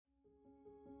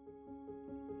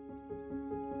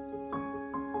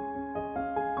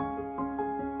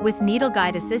With needle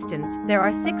guide assistance, there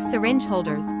are 6 syringe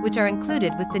holders which are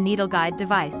included with the needle guide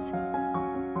device.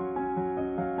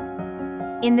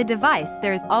 In the device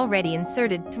there is already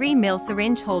inserted 3mm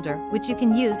syringe holder which you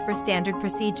can use for standard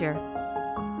procedure.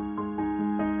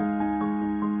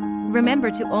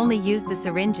 Remember to only use the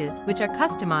syringes which are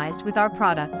customized with our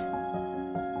product.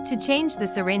 To change the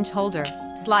syringe holder,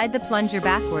 slide the plunger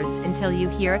backwards until you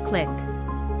hear a click.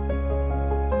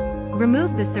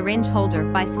 Remove the syringe holder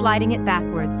by sliding it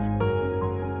backwards.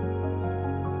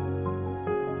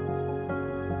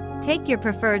 Take your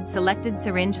preferred selected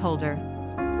syringe holder.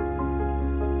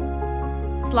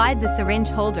 Slide the syringe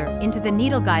holder into the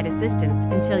needle guide assistance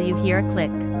until you hear a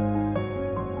click.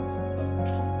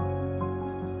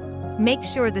 Make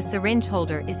sure the syringe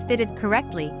holder is fitted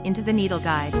correctly into the needle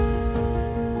guide.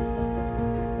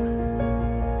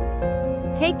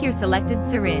 Take your selected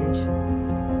syringe.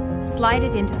 Slide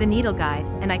it into the needle guide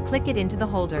and I click it into the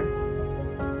holder.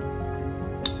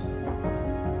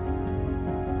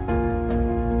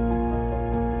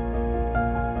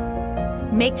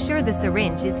 Make sure the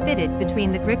syringe is fitted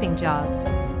between the gripping jaws.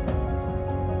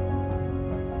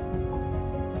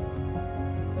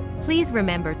 Please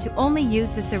remember to only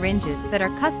use the syringes that are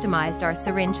customized our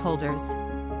syringe holders.